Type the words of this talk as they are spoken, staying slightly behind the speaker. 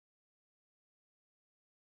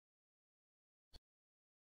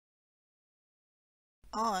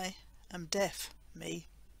I am deaf, me.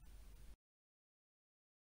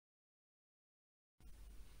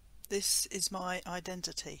 This is my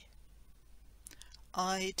identity.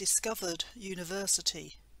 I discovered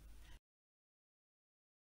university.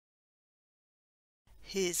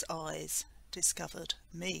 His eyes discovered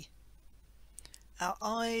me. Our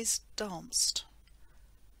eyes danced.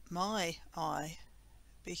 My eye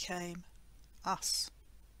became us.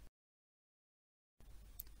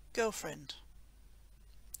 Girlfriend.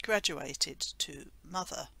 Graduated to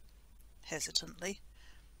mother, hesitantly.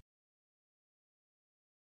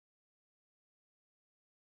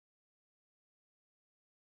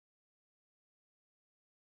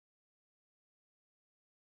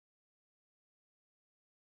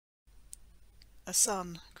 A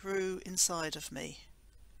son grew inside of me.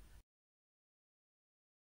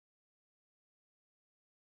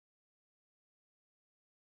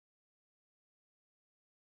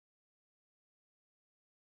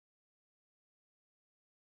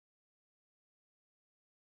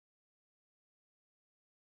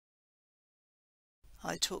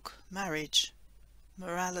 I took marriage,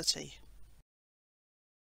 morality.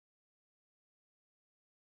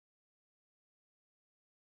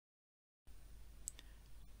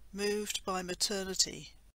 Moved by maternity,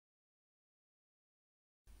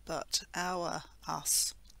 but our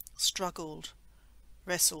us struggled,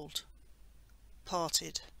 wrestled,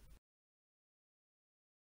 parted.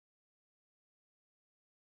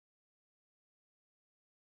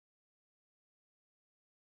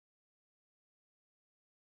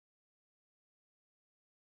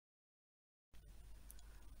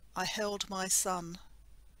 I held my son.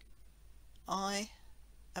 I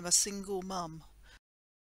am a single mum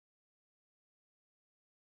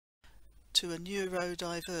to a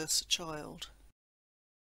neurodiverse child.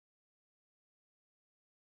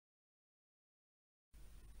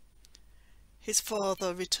 His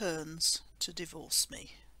father returns to divorce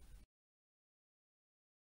me.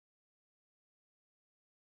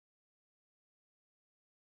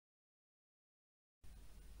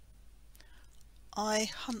 I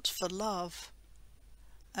hunt for love,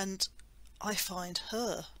 and I find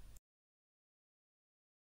her.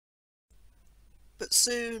 But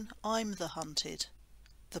soon I'm the hunted,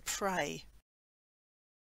 the prey.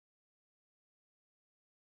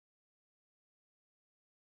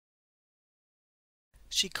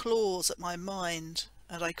 She claws at my mind,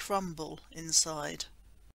 and I crumble inside.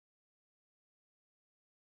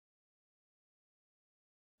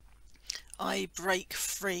 I break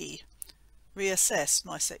free, reassess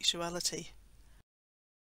my sexuality.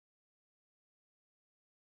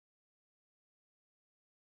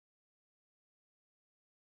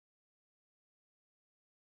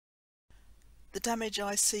 The damage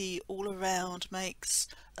I see all around makes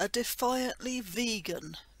a defiantly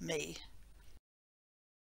vegan me.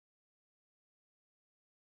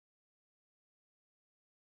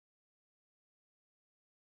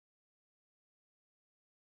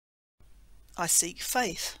 I seek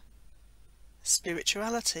faith,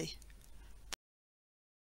 spirituality.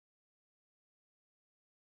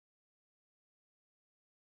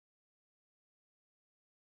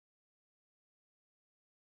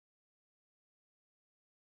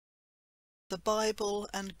 The Bible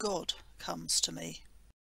and God comes to me.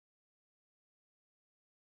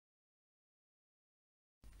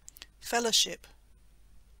 Fellowship,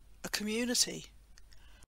 a community.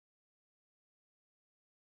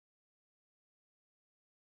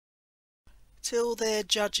 Till their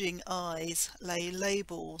judging eyes lay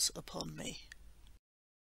labels upon me.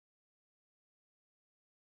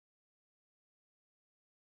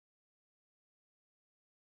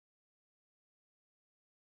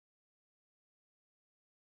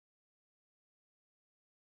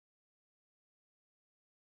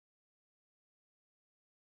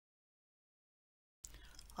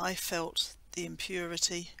 I felt the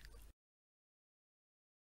impurity.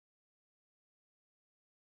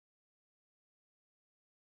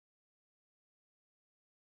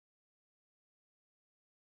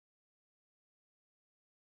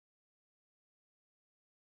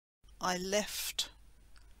 I left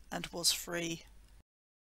and was free.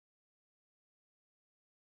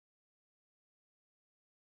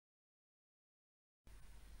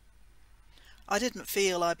 I didn't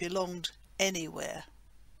feel I belonged anywhere.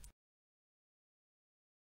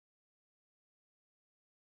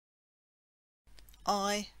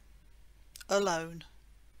 I, alone,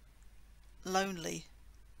 lonely.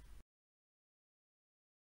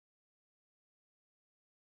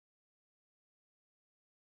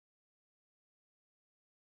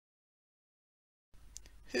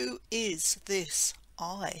 Who is this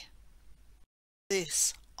I?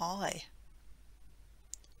 This I.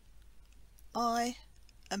 I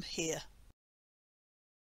am here.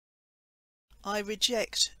 I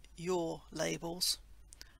reject your labels.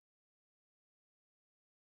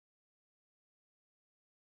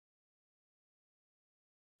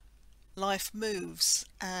 Life moves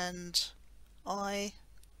and I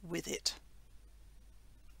with it.